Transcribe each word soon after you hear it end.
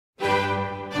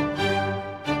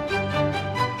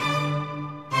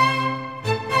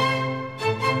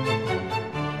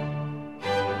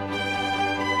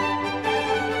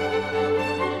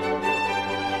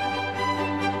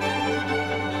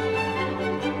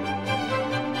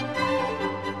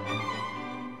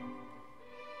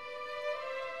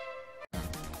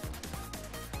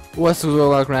What's the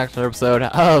welcome back to another episode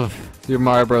of Super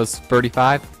Mario Bros.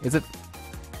 35? Is it?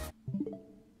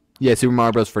 Yeah, Super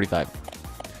Mario Bros. 35.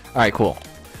 Alright, cool.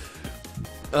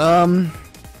 I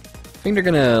think they're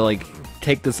gonna, like,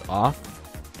 take this off.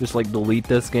 Just, like, delete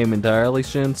this game entirely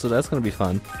soon, so that's gonna be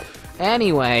fun.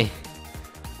 Anyway,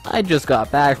 I just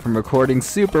got back from recording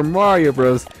Super Mario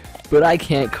Bros., but I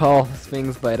can't call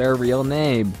things by their real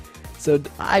name. So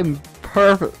I'm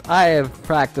perfect. I have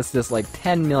practiced this like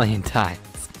 10 million times.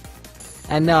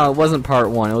 And no, it wasn't part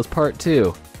 1, it was part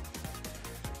 2.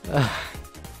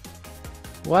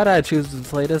 Why did I choose to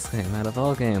play this game out of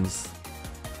all games?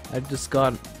 I just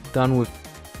got done with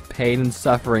pain and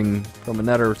suffering from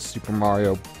another Super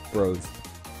Mario Bros.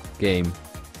 Game.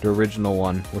 The original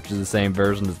one, which is the same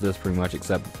version as this pretty much,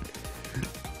 except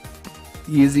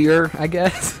easier, I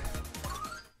guess.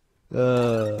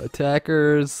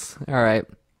 Attackers. Alright.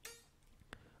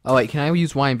 Oh wait, can I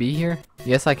use Y and B here?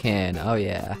 Yes I can. Oh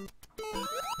yeah.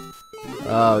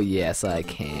 Oh yes I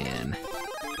can.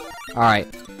 Alright.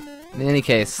 In any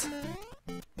case,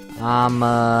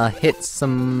 hit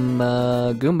some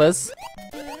Goombas.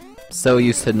 So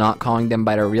used to not calling them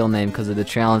by their real name because of the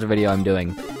challenge video I'm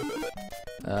doing.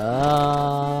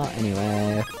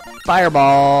 Anyway.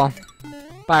 Fireball!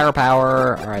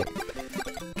 Firepower! Alright.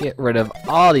 Get rid of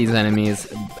all these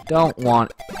enemies. Don't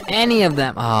want any of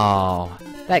them. Oh,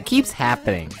 that keeps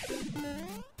happening.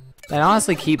 That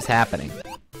honestly keeps happening.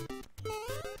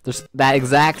 There's that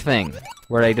exact thing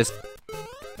where they just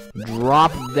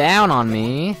drop down on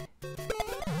me.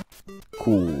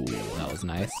 Cool, that was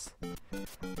nice.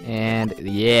 And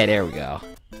yeah, there we go.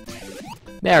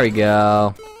 There we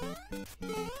go.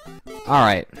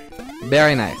 Alright,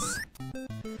 very nice.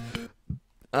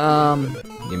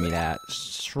 Give me that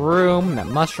shroom, that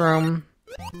mushroom.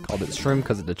 Called it shroom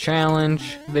because of the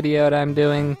challenge video that I'm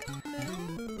doing.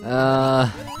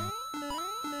 And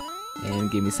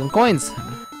give me some coins.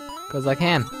 Because I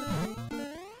can.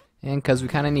 And because we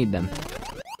kind of need them.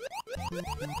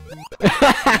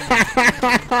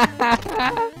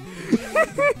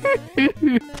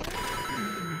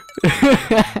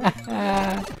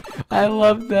 I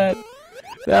love that.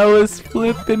 That was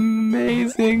flippin'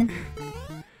 amazing.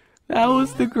 That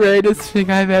was the greatest thing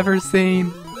I've ever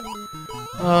seen.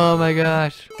 Oh my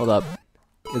gosh. Hold up.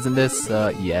 Isn't this,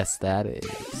 yes that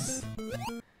is.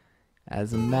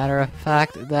 As a matter of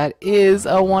fact, that is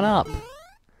a 1-up.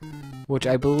 Which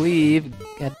I believe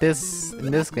in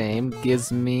this game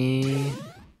gives me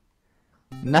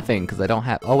nothing, because I don't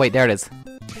have, oh wait, there it is.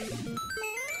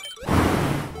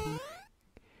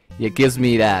 It gives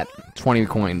me that 20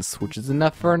 coins, which is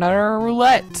enough for another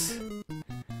roulette.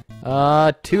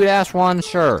 2-1,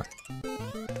 sure.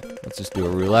 Let's just do a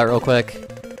roulette real quick.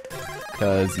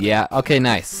 Cause yeah, okay,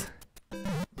 nice.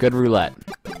 Good roulette.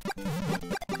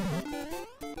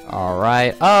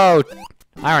 Alright. Oh,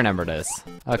 I remember this.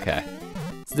 Okay.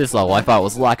 It's this level. I thought it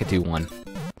was Lakitu one.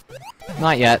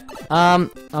 Not yet.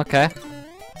 Okay.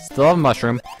 Still have a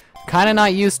mushroom. Kinda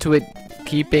not used to it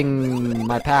keeping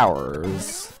my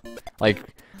powers. Like,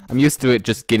 I'm used to it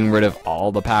just getting rid of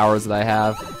all the powers that I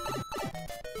have.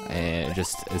 And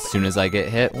just as soon as I get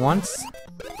hit once.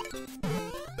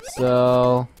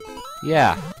 So,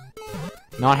 yeah.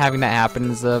 Not having that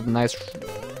happen is a nice,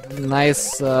 it's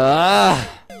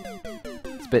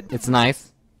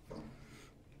nice.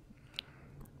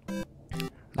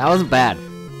 That wasn't bad.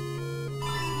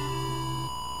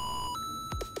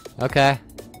 Okay.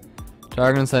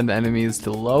 Target and send enemies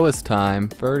to lowest time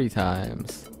 30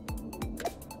 times.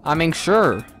 I mean,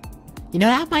 sure. You know,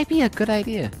 that might be a good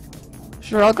idea.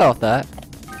 Sure, I'll go with that.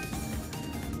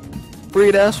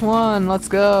 3-1, let's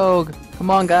go.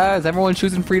 Come on, guys. Everyone's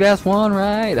choosing 3-1,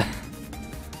 right?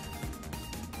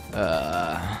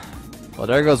 Well,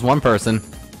 there goes one person.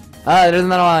 Ah, there's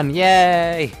another one.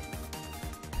 Yay!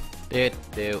 Oh,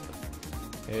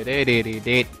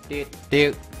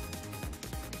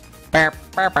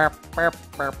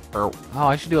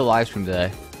 I should do a live stream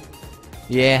today.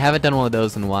 Yeah, I haven't done one of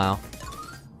those in a while.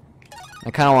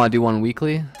 I kind of want to do one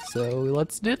weekly, so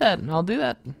let's do that. I'll do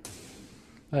that.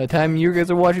 By the time you guys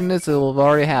are watching this, it'll have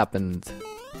already happened.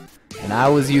 And I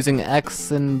was using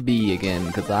X and B again,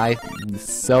 because I'm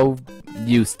so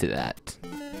used to that.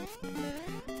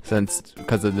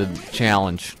 Because of the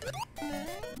challenge.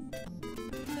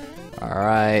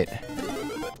 Alright.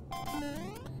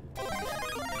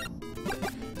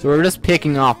 So we're just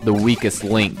picking off the weakest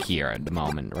link here at the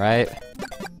moment, right?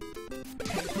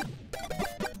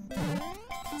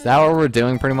 Is that what we're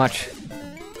doing, pretty much?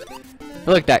 I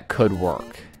feel like that could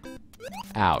work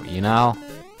out, you know?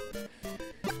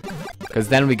 Because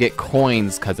then we get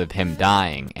coins because of him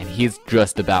dying, and he's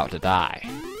just about to die.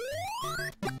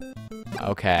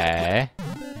 Okay.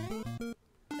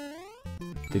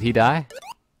 Did he die?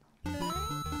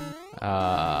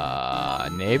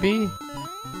 Maybe?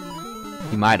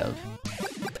 He might have.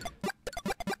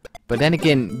 But then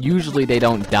again, usually they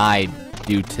don't die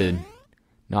due to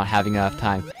not having enough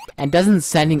time. And doesn't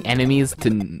sending enemies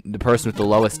to the person with the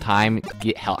lowest time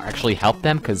actually help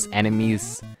them? Because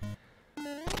enemies...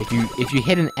 If you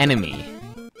hit an enemy,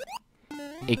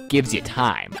 it gives you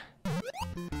time.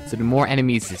 So the more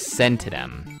enemies you send to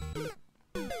them...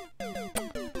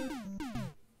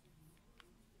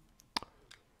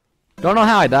 Don't know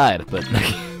how I died, but...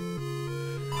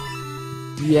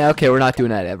 yeah, okay, we're not doing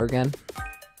that ever again.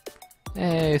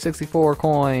 Hey, 64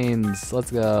 coins!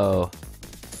 Let's go.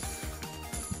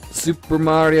 Super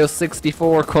Mario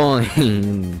 64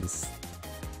 coins!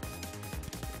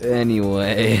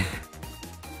 Anyway...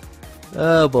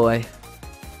 oh boy.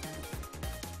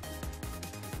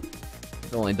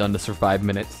 I've only done this for 5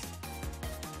 minutes.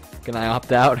 Can I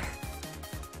opt out?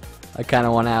 I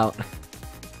kinda want out.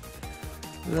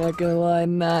 I'm not gonna lie,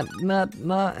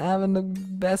 not having the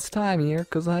best time here,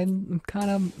 cause I'm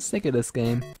kinda sick of this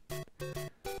game.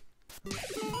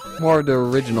 More of the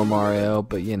original Mario,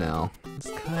 but you know, it's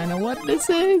kinda what this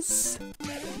is.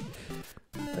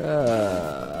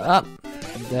 Up.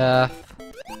 Death.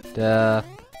 Death.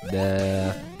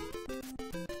 Death.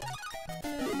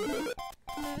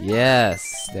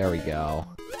 Yes, there we go.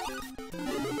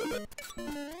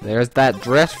 There's that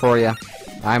drift for you.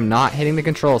 I'm not hitting the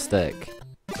control stick.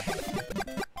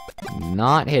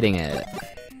 Not hitting it.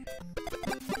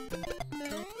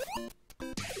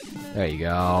 There you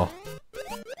go.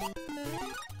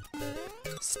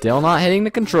 Still not hitting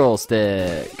the control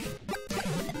stick.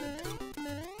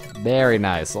 Very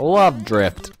nice. Love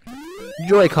drift.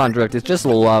 Joy-Con drift is just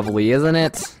lovely, isn't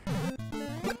it?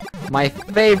 My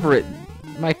favorite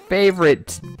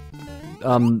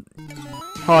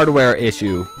hardware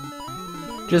issue.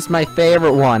 Just my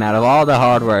favorite one out of all the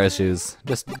hardware issues.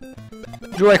 Just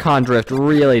Joy-Con drift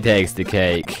really takes the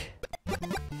cake.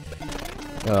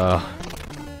 Can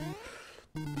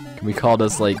we call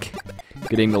this like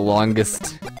getting the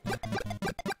longest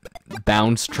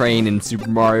bounce train in Super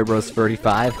Mario Bros.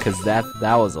 35? Because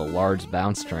that was a large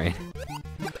bounce train.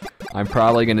 I'm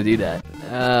probably gonna do that.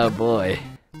 Oh boy.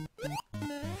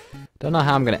 Don't know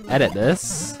how I'm gonna edit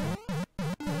this.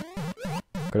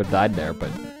 Could have died there,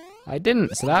 but I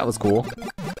didn't, so that was cool.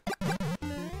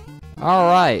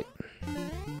 Alright.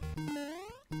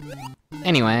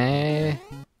 Anyway,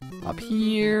 up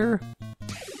here.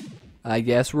 I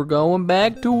guess we're going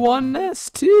back to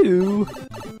 1S2.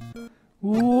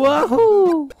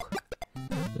 Woohoo!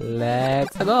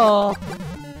 Let's go.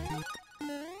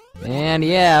 And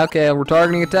yeah, okay, we're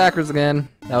targeting attackers again.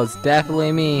 That was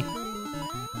definitely me.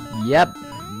 Yep,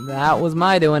 that was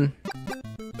my doing.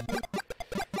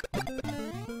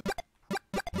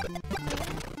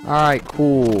 Alright,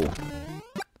 cool.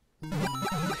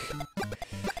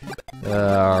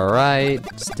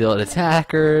 Alright, still at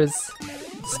attackers.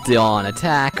 Still on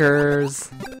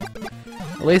attackers.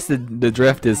 At least the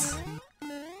drift is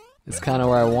kind of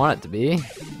where I want it to be,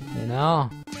 you know?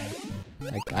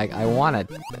 I want it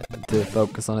to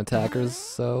focus on attackers,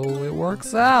 so it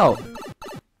works out.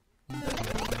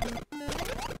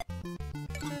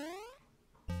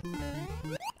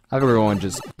 I think we're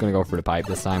just gonna go for the pipe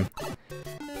this time.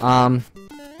 For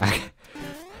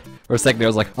a second there I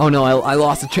was like, oh no, I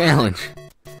lost the challenge.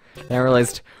 Then I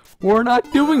realized, we're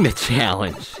not doing the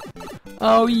challenge.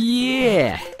 Oh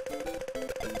yeah!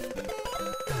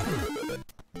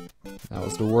 That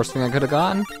was the worst thing I could have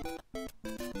gotten.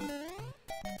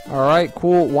 Alright,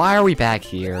 cool. Why are we back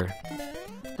here?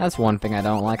 That's one thing I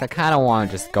don't like. I kind of want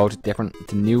to just go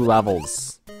to new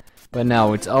levels. But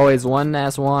no, it's always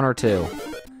 1S1 or 2.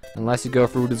 Unless you go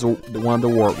through one of the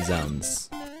warp zones.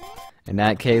 In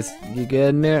that case, you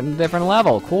get a different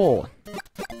level. Cool.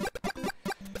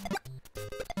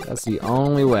 That's the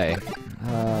only way.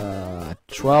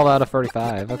 12 out of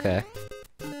 35. Okay.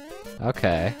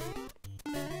 Okay.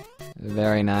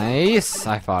 Very nice.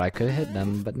 I thought I could hit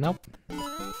them, but nope.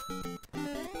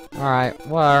 Alright,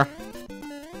 well.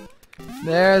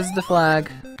 There's the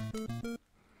flag.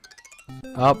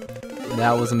 Oh,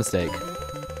 that was a mistake.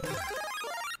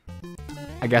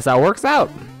 I guess that works out.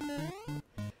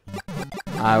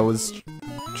 I was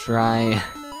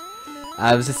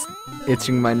just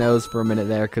itching my nose for a minute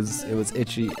there because it was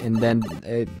itchy, and then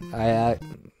I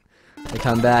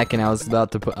come back and I was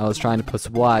trying to push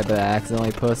Y, but I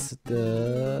accidentally pushed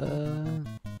the.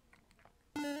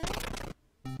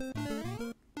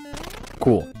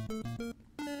 Cool.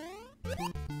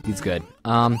 He's good.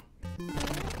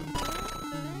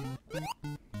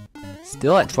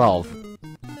 Still at 12.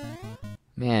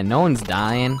 Man, no one's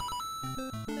dying.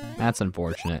 That's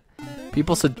unfortunate.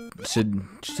 People should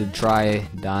try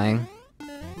dying.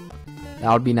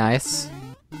 That would be nice.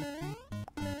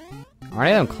 Aren't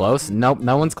any of them close? Nope,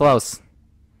 no one's close.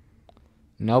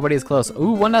 Nobody's close.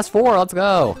 Ooh, 1-4, let's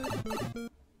go.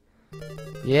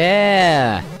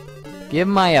 Yeah. Give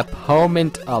my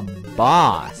opponent a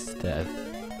boss to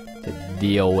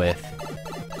deal with.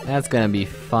 That's gonna be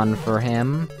fun for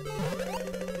him.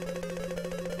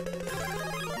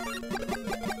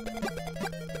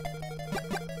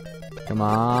 Come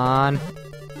on.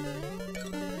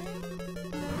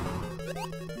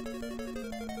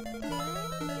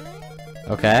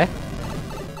 Okay.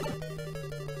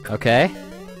 Okay.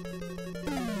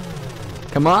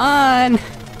 Come on! I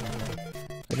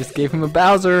just gave him a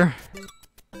Bowser.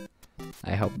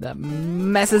 I hope that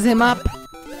messes him up.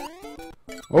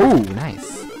 Oh,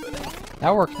 nice.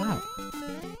 That worked out.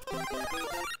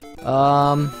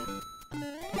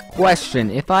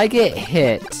 Question. If I get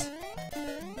hit...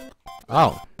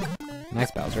 Oh.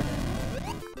 Nice, Bowser.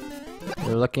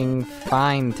 You're looking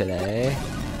fine today.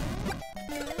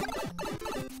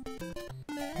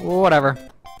 Whatever.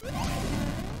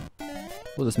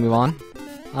 We'll just move on.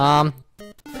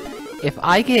 If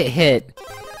I get hit,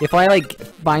 if I like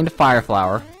find a fire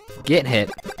flower, get hit,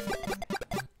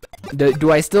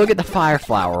 do I still get the fire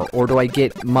flower or do I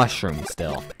get mushrooms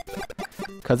still?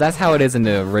 Cause that's how it is in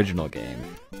the original game.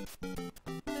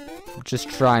 Just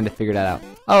trying to figure that out.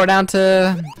 Oh, we're down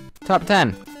to top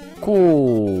 10.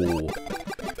 Cool.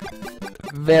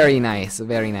 Very nice,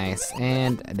 very nice.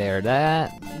 And there's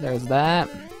that.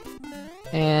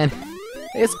 And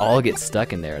it's all gets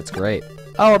stuck in there. It's great.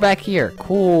 Oh, we're back here.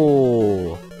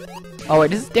 Cool. Oh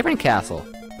wait, this is a different castle.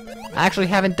 I actually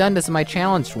haven't done this in my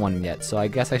challenged one yet, so I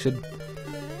guess I should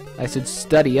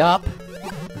study up.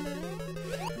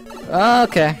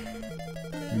 Okay.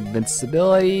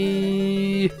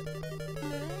 Invincibility.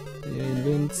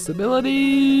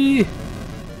 Invincibility.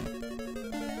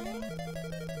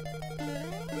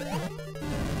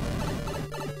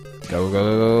 Go,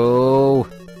 go.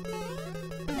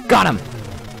 Got him.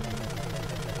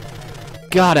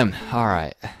 Got him. All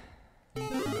right.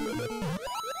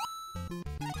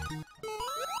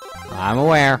 I'm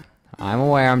aware. I'm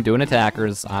aware. I'm doing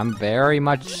attackers. I'm very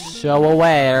much so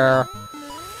aware.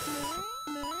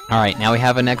 All right, now we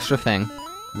have an extra thing.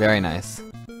 Very nice.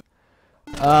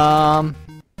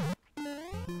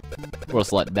 We'll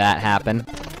just let that happen.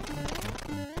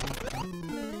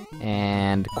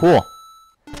 And cool.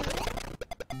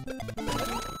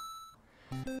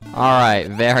 All right,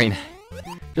 very nice.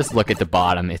 Just look at the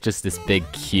bottom. It's just this big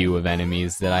queue of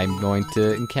enemies that I'm going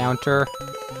to encounter.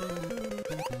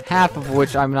 Half of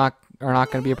which are not going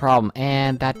to be a problem.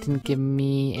 And that didn't give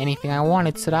me anything I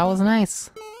wanted, so that was nice.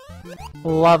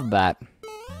 Love that.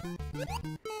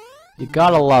 You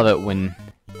gotta love it when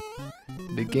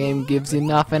the game gives you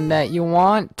nothing that you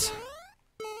want.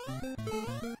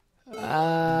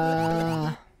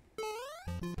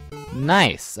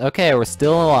 Nice. Okay, we're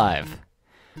still alive.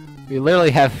 We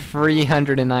literally have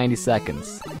 390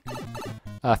 seconds.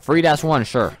 3-1,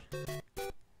 sure.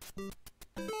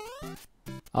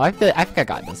 Oh, I think I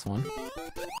got this one.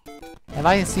 Have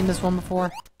I seen this one before?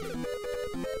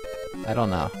 I don't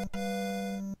know.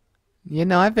 You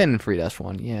know, I've been in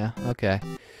 3-1. Yeah, okay.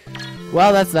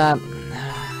 Well, that's that.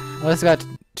 Well, it's got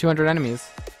 200 enemies.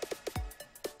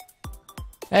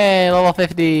 Hey, level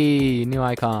 50! New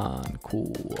icon.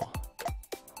 Cool.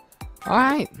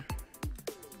 Alright.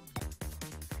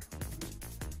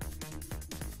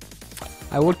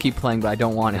 I would keep playing, but I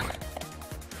don't want to.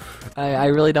 I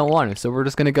really don't want to, so we're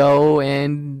just gonna go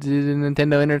and do the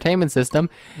Nintendo Entertainment System,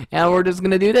 and we're just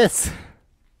gonna do this.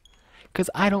 Because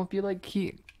I don't feel like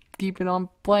keeping on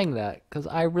playing that, because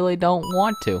I really don't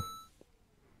want to.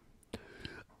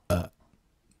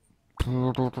 Don't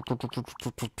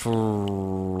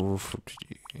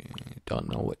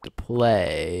know what to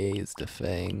play is the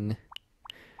thing.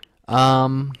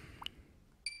 Fire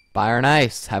and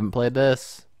Ice, haven't played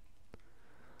this.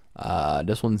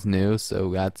 This one's new,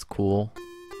 so that's cool.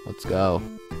 Let's go.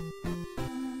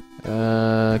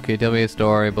 Can you tell me a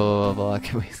story? Blah blah blah.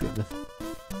 Can we skip this?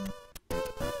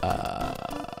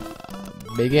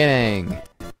 Beginning.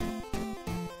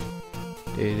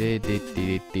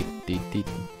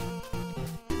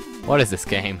 What is this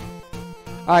game?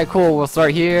 Alright, cool. We'll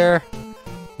start here.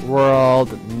 World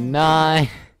 9.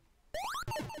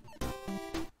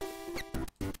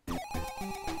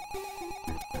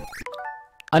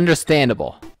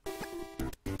 Understandable.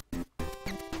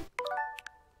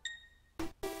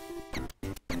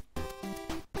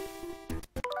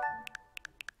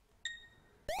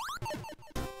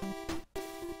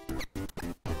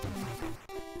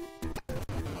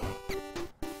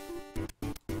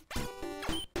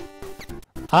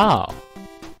 Oh.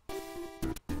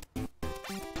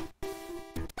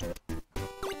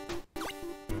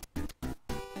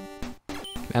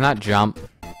 Can I not jump?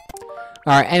 All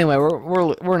right. Anyway,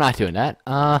 we're not doing that.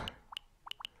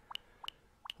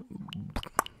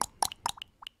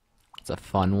 It's a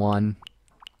fun one.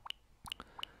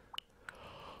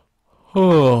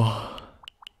 Oh,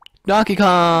 Donkey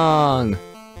Kong.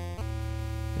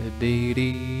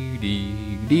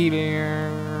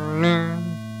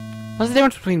 What's the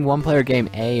difference between one-player game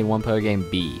A and one-player game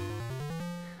B?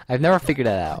 I've never figured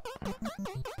that out.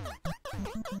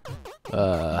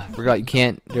 Forgot you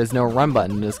can't. There's no run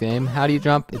button in this game. How do you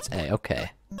jump? It's A. Okay.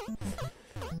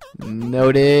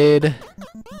 Noted.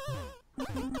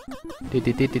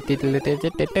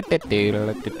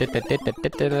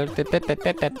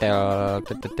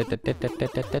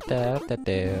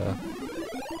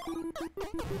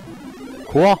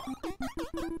 Cool.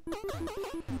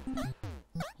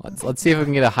 Let's see if we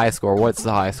can get a high score. What's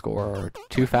the high score?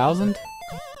 2,000?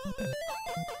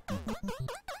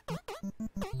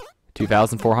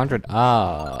 2,400?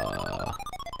 Ah.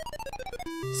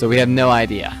 So we have no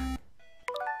idea.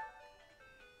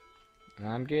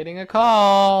 I'm getting a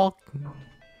call.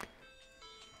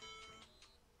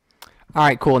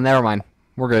 Alright, cool. Never mind.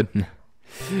 We're good.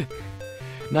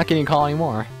 Not getting a call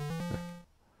anymore.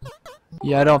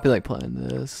 Yeah, I don't feel like playing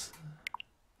this.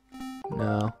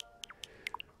 No.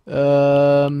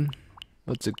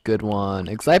 What's a good one?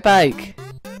 Excite Bike!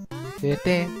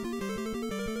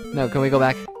 No, can we go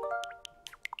back? I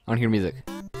want to hear music.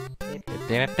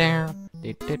 There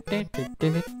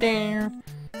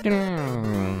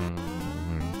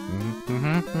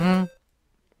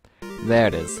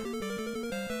it is.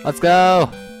 Let's go!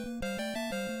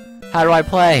 How do I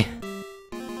play?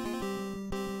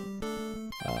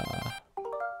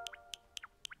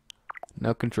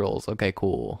 No controls. Okay,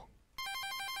 cool.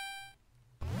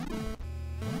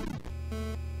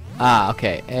 Ah,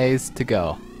 okay. A's to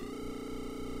go.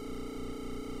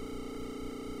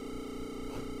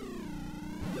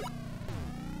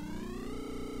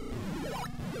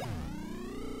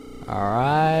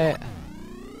 Alright.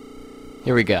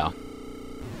 Here we go.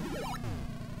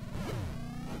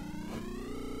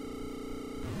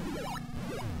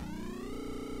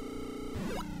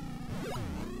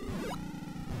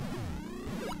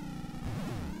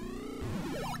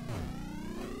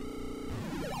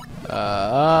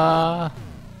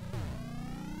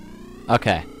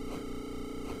 Okay.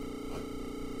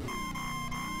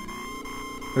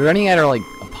 Are there any other, like,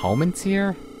 opponents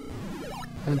here? I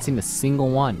haven't seen a single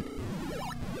one.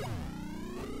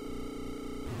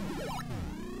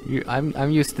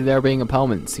 I'm used to there being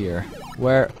opponents here.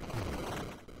 Where?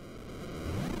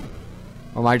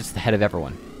 Or am I just ahead of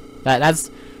everyone? That's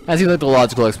like the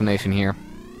logical explanation here.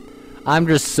 I'm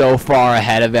just so far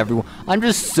ahead of everyone. I'm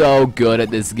just so good at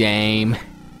this game.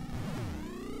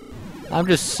 I'm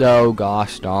just so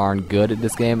gosh darn good at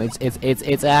this game.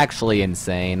 It's actually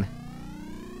insane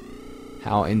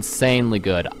how insanely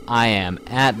good I am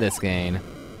at this game.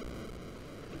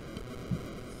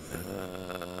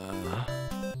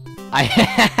 I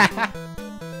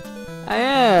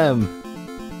am.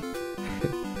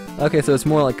 Okay, so it's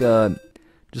more like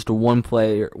just a one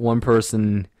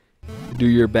person, do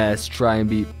your best, try and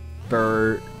beat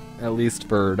Bird, at least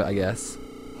Bird, I guess.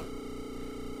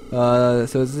 So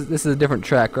this is a different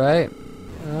track, right?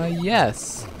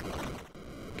 Yes.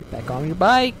 Get back on your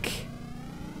bike.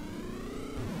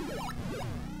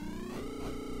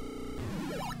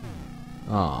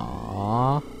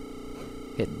 Aww.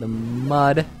 Hit the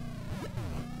mud.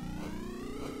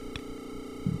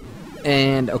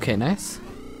 And, okay, nice.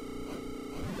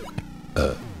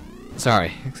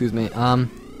 Sorry, excuse me. Sorry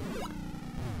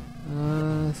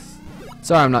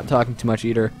I'm not talking too much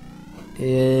either.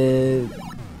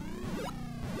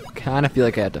 Kind of feel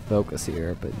like I have to focus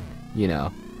here, but, you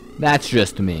know, that's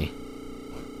just me.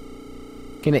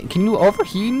 Can you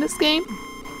overheat in this game?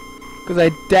 Because I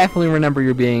definitely remember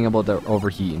you being able to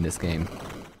overheat in this game.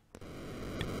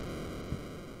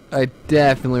 I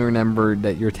definitely remember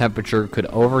that your temperature could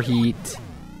overheat,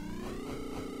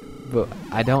 but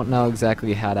I don't know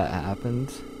exactly how that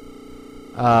happened.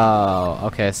 Oh,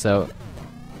 okay, so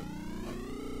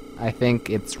I think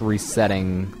it's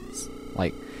resetting,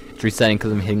 like, it's resetting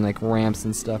because I'm hitting, like, ramps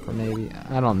and stuff, or maybe,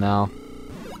 I don't know.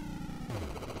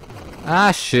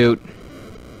 Ah, shoot.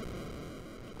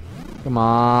 Come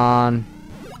on.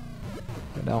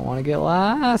 I don't want to get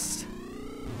last.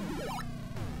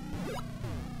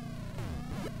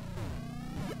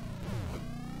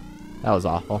 That was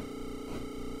awful.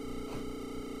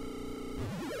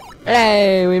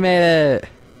 Hey, we made it!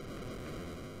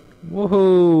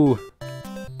 Woohoo!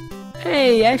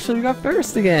 Hey, actually we got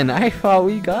first again. I thought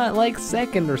we got like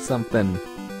second or something.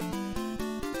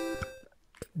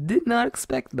 Did not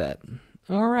expect that.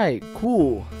 Alright,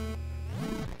 cool.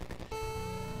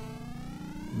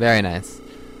 Very nice.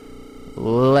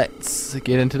 Let's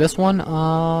get into this one.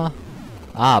 A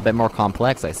bit more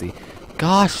complex, I see.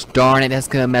 Gosh darn it, that's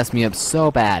gonna mess me up so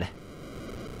bad.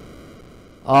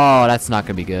 Oh, that's not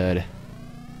gonna be good.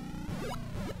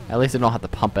 At least I don't have to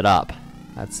pump it up.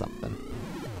 That's something.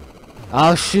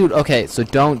 Oh shoot, okay, so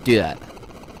don't do that.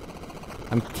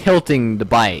 I'm tilting the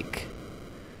bike.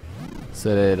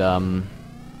 So that,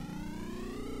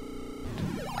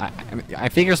 I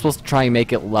think you're supposed to try and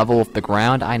make it level with the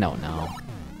ground. I don't know.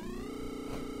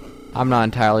 I'm not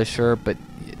entirely sure, but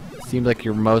it seems like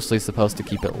you're mostly supposed to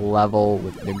keep it level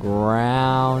with the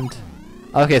ground.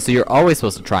 Okay, so you're always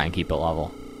supposed to try and keep it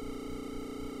level,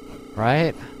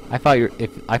 right? I thought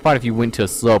if you went to a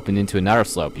slope and into another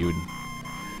slope, you would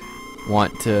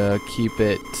want to keep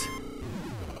it.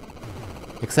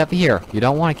 Except here, you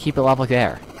don't want to keep it level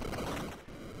there.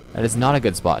 That is not a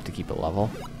good spot to keep it level.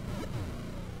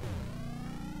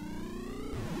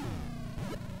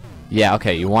 Yeah,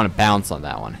 okay, you want to bounce on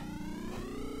that one.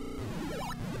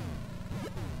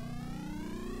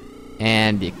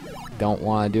 And you don't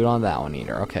want to do it on that one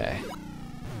either, okay.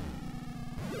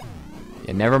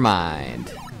 Yeah, never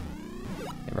mind.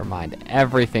 Never mind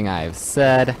everything I've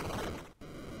said.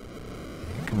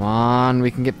 Come on,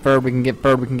 we can get bird, we can get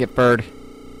bird, we can get bird.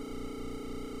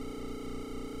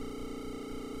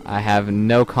 I have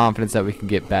no confidence that we can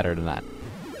get better than that.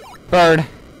 Bird!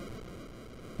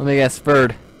 Let me guess,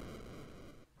 bird.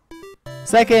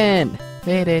 Second!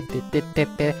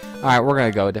 Alright, we're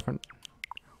gonna go a different.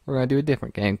 We're gonna do a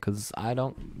different game, because I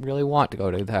don't really want to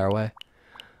go the entire way.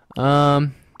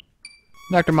 Dr.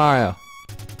 Mario.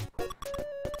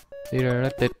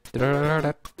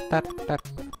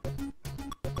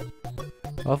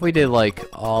 What if we did, like,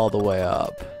 all the way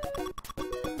up?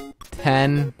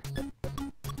 10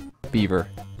 beaver.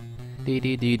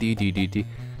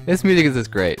 This music is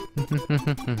just great. We'll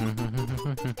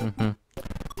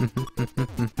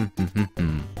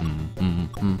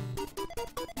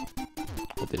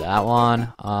do that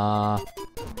one.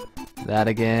 That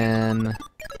again.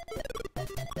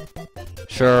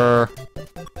 Sure.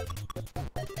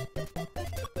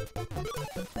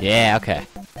 Yeah, okay.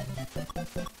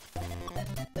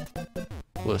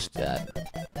 We'll just do that.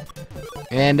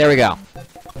 And there we go.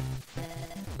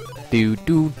 Do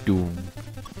do do.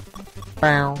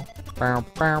 Bow, bow,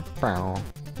 bow, bow.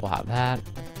 We'll have that.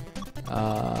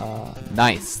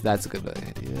 Nice. That's a good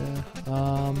idea.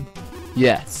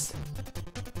 Yes.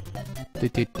 Do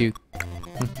do do.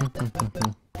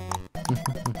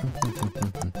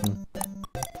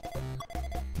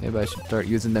 Maybe I should start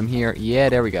using them here. Yeah,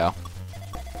 there we go.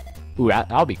 Ooh,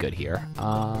 that'll be good here.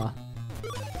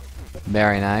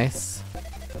 Very nice.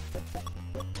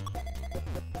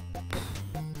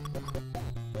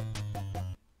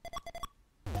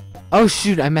 Oh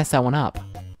shoot, I messed that one up.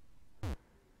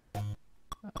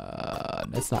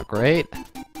 That's not great.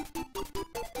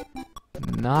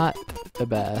 Not the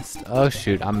best. Oh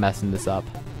shoot, I'm messing this up.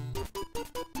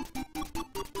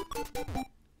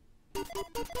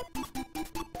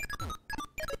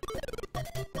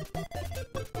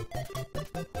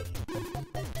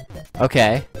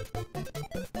 Okay.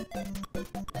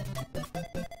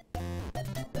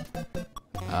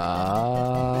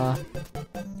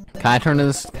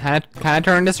 Can I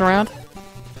turn this around?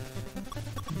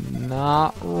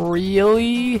 Not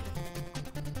really.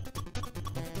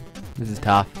 This is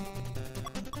tough.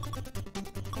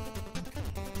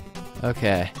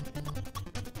 Okay.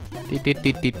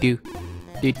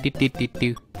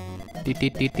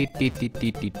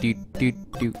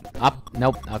 Up.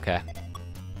 Nope. Okay.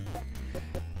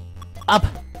 Up.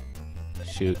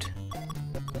 Shoot.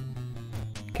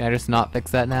 Can I just not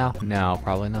fix that now? No,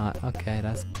 probably not. Okay,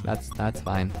 that's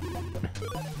fine.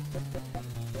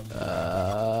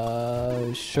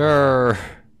 Sure.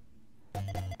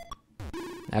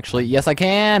 Actually, yes I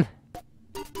can!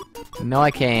 No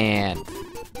I can't.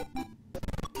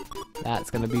 That's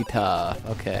gonna be tough.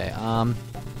 Okay,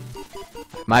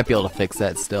 might be able to fix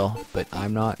that still, but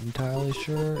I'm not entirely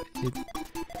sure.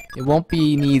 It won't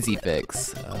be an easy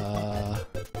fix.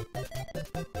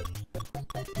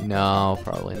 No,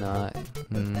 probably not.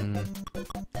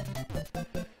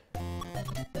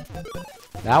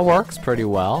 That works pretty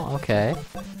well, okay.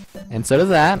 And so does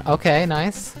that. Okay,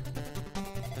 nice.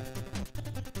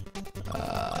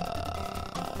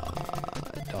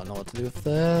 Don't know what to do with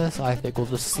this. I think we'll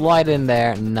just slide in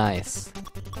there. Nice.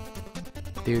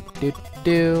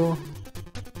 Do.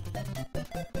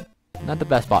 Not the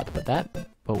best spot to put that,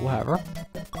 but but whatever.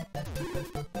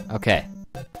 Okay.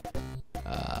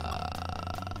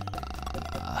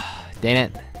 Dang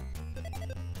it.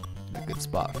 A good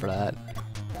spot for that.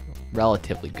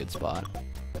 Relatively good spot.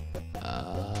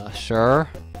 Sure.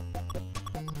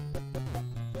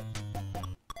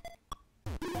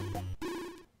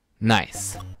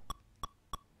 Nice.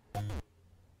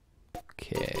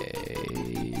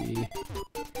 Okay.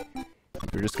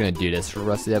 We're just gonna do this for the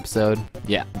rest of the episode.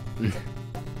 Yeah.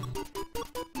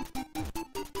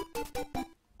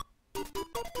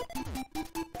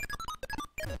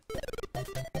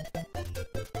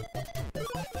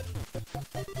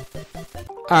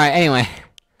 Alright, anyway.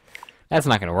 That's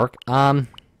not gonna work.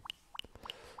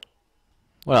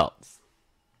 What else?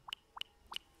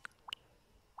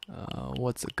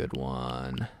 What's a good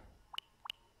one?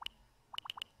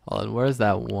 Hold on, where's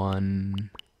that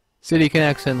one? City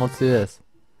connection, let's do this.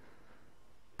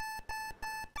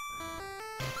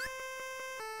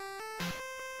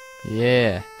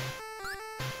 Yeah.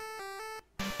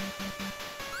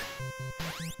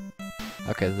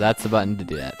 Okay, so that's the button to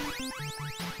do that.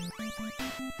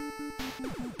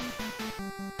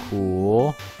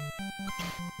 Cool.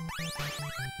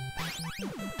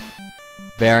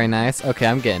 Very nice. Okay,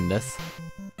 I'm getting this.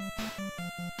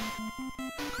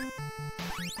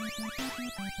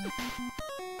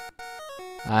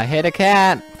 I hit a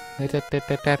cat.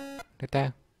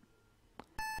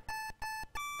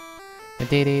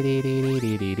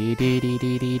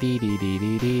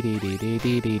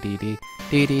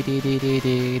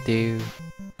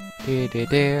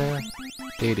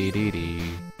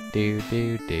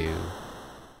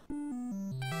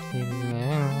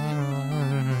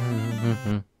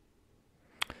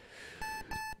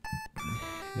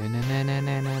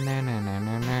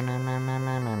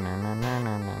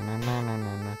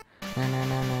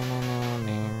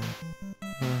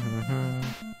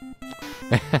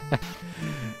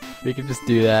 We can just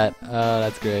do that. Oh,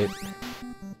 that's great.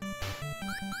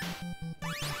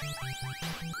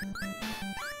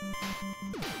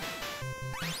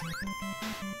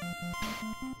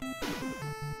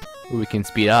 Ooh, we can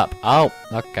speed up. Oh,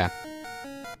 okay.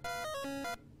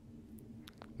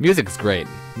 Music's great.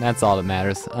 That's all that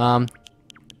matters.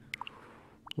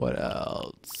 What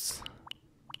else?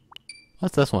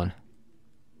 What's this one?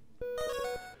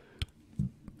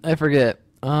 I forget.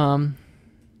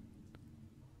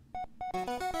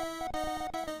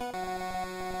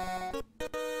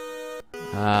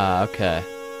 Okay.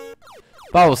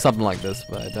 Thought it was something like this,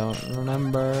 but I don't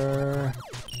remember.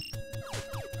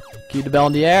 Keep the bell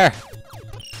in the air.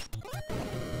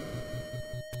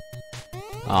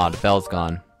 Oh, the bell's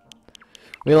gone.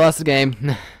 We lost the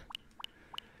game.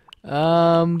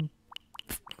 How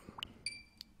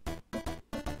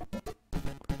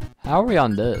are we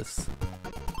on this?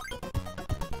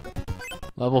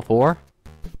 Level 4?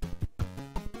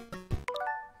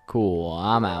 Cool,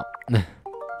 I'm out.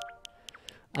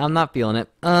 I'm not feeling it.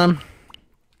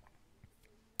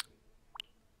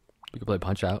 We could play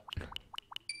Punch Out.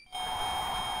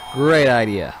 Great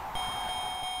idea.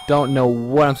 Don't know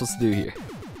what I'm supposed to do here.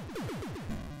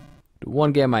 The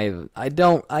one game I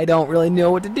don't really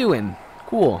know what to do in.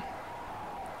 Cool.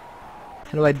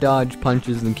 How do I dodge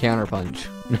punches and counter punch?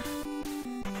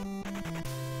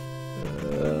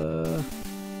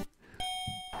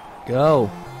 Go.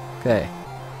 Okay.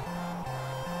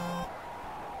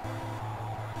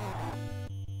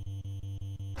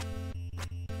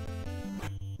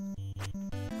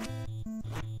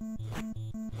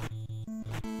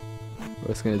 We're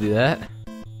just gonna do that.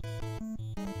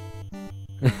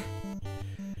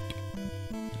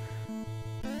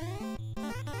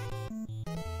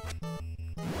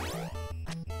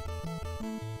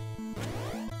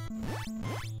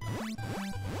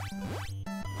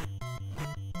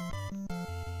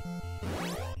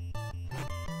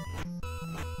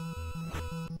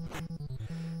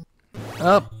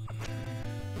 Up.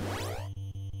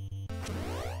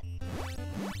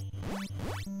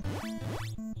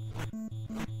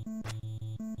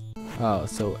 Oh,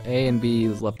 so A and B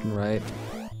is left and right.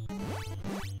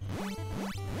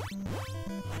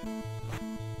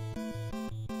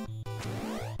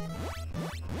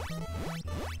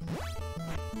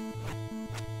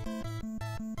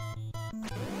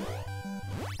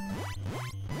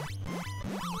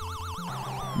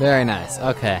 Very nice.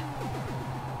 Okay.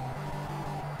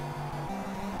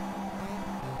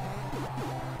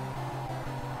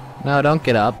 No, don't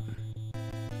get up.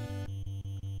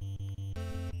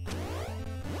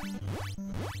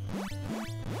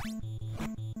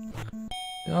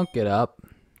 Don't get up.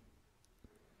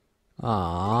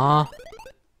 Aww.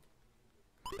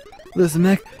 Listen,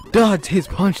 Mac, dodge his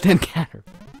punch, then counter.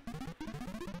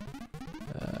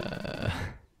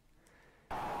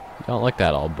 Don't like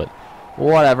that all, but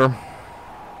whatever.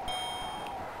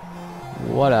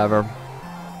 Whatever.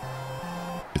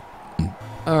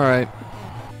 Alright.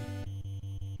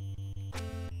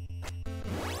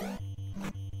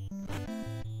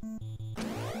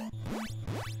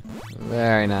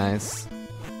 Very nice.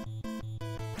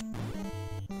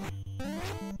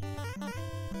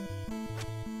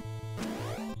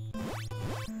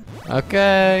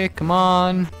 Okay, come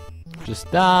on. Just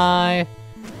die.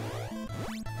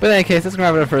 But in any case, that's gonna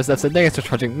wrap it up for this episode. Thanks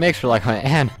for watching. Make sure to like, comment,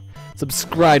 and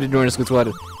subscribe to join the Squid-West.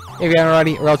 If you haven't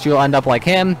already, or else you'll end up like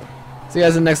him. See you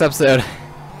guys in the next episode.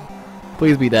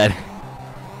 Please be dead.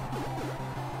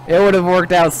 It would have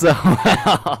worked out so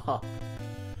well.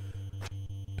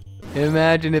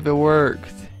 Imagine if it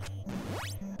worked.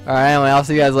 Alright, anyway, I'll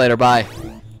see you guys later. Bye.